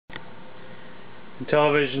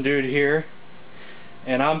Television Dude here,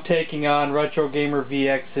 and I'm taking on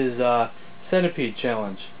RetroGamerVX's Centipede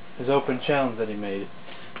challenge, his open challenge that he made.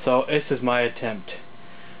 So this is my attempt.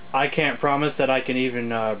 I can't promise that I can even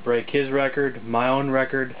break his record, my own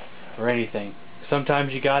record, or anything.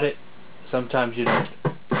 Sometimes you got it, sometimes you don't.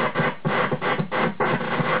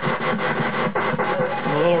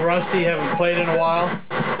 I'm a little rusty, haven't played in a while,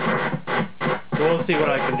 so we'll see what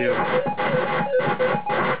I can do.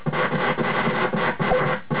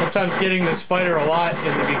 Sometimes getting the spider a lot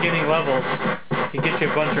in the beginning levels can get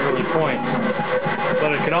you a bunch of early points,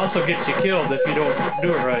 but it can also get you killed if you don't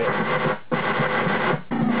do it right.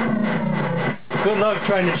 Good luck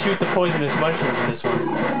trying to shoot the poisonous mushrooms in this one.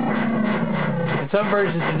 In some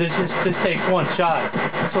versions it just takes one shot.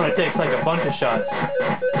 This one it takes like a bunch of shots.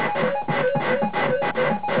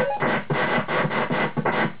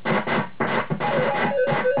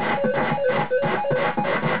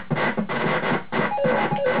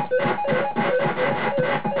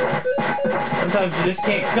 Sometimes you just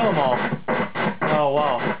can't kill them all. Oh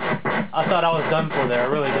wow. I thought I was done for there, I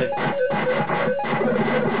really did.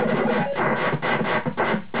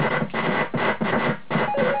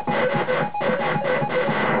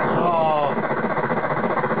 Oh.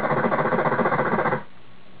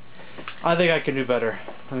 I think I can do better.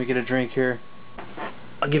 Let me get a drink here.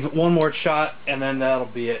 I'll give it one more shot and then that'll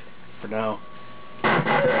be it for now.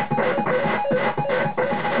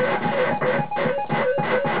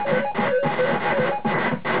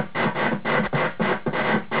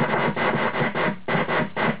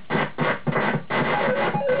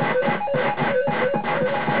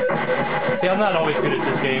 See, I'm not always good at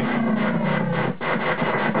this game.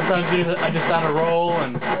 Sometimes I just on a roll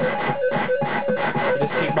and I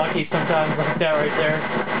just get lucky sometimes like that right there.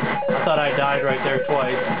 I thought I died right there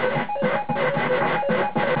twice.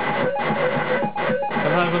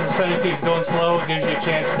 Sometimes when the Centipede's going slow, it gives you a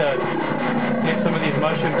chance to get some of these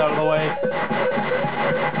mushrooms out of the way.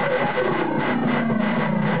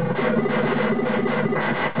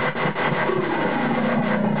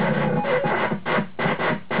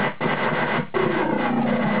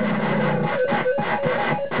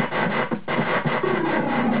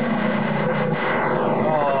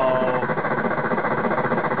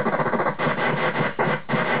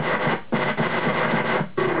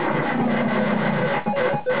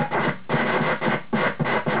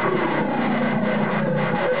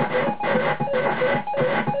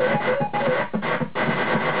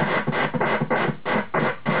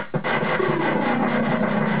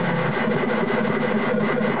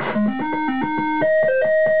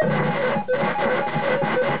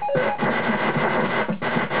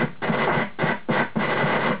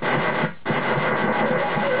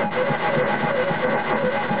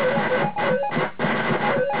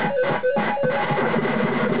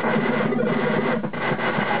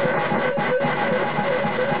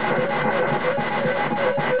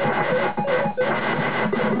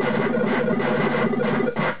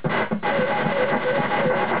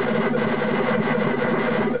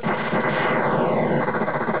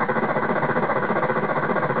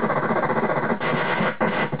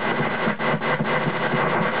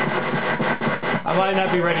 I might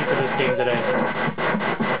not be ready for this game today.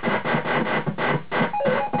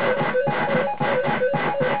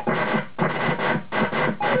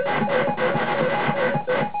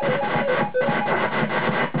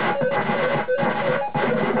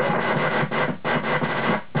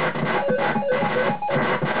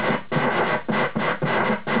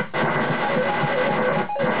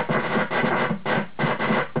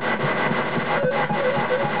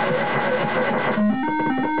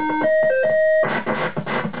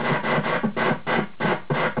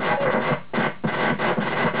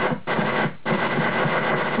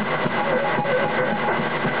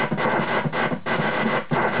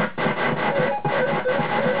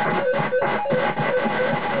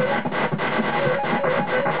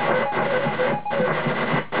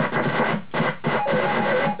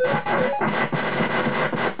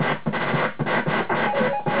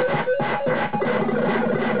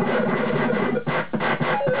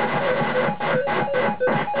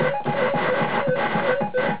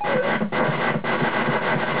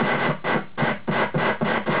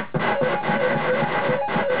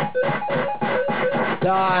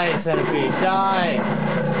 Die, Centipede, die!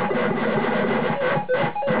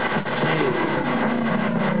 Jeez.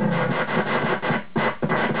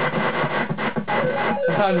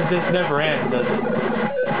 Sometimes this never ends, does it?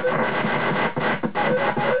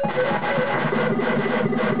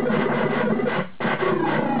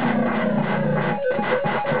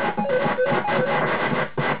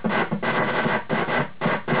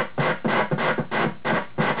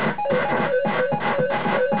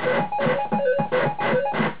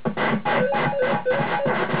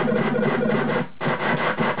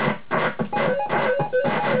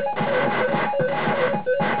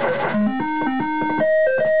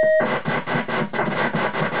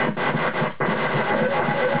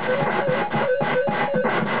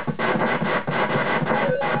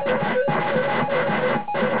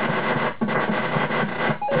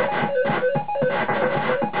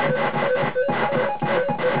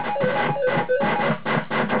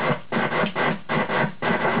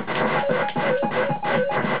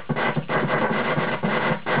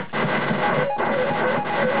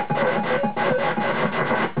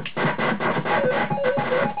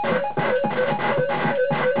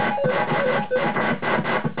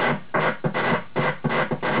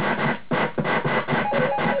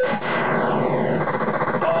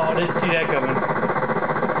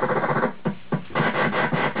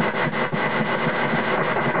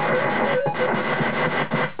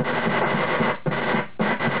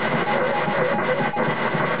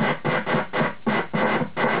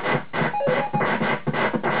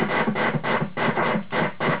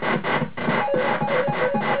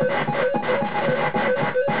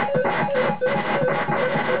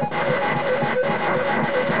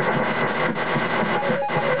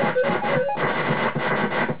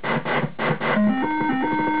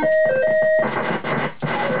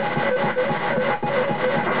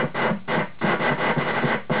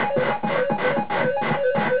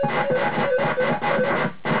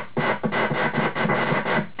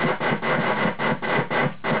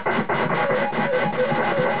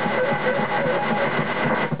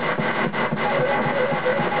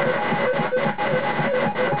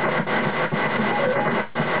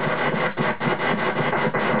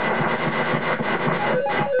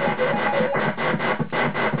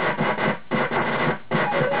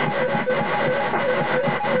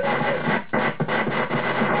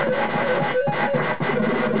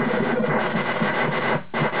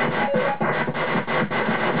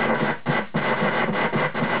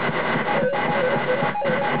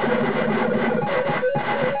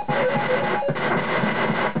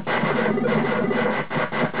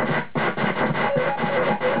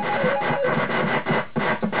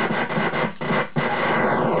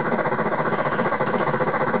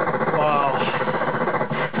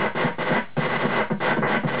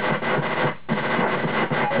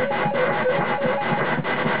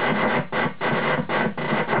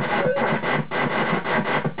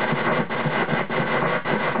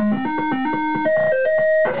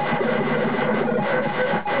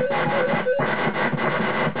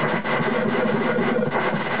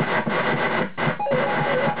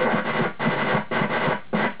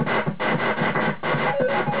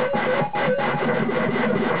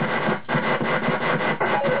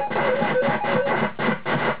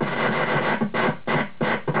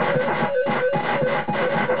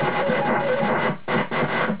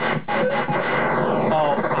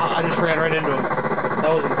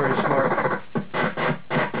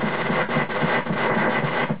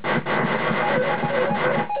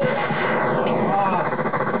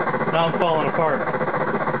 apart.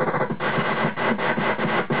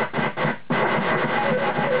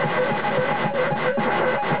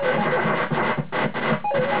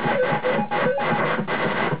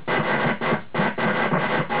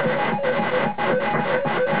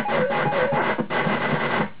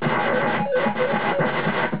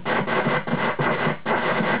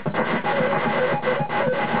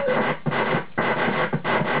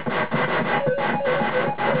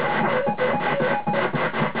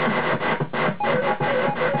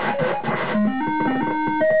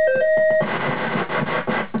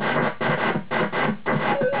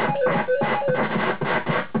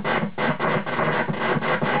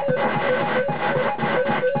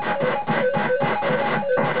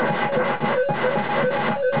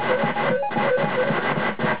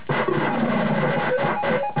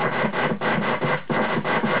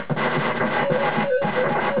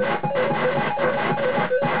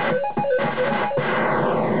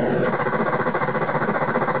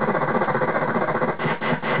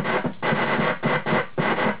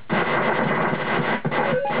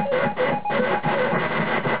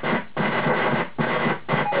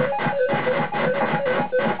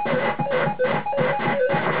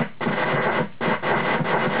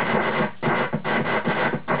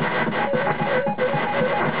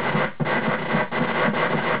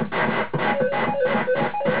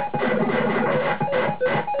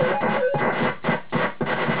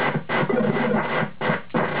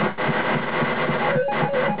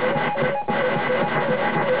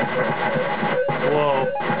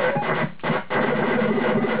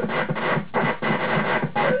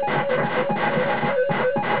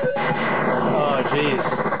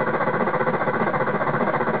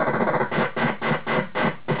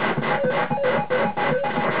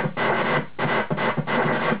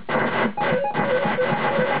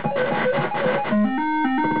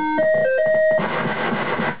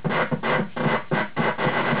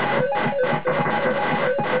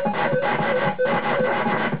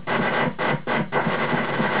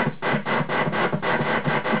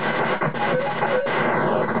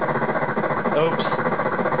 Oops.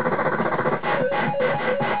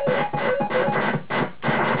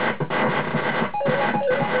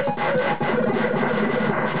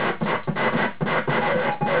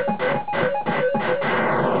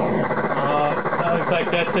 That looks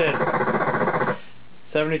like that's it.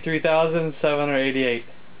 73,788.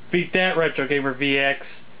 Beat that, RetroGamerVX.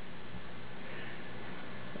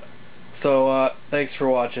 So, thanks for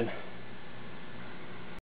watching.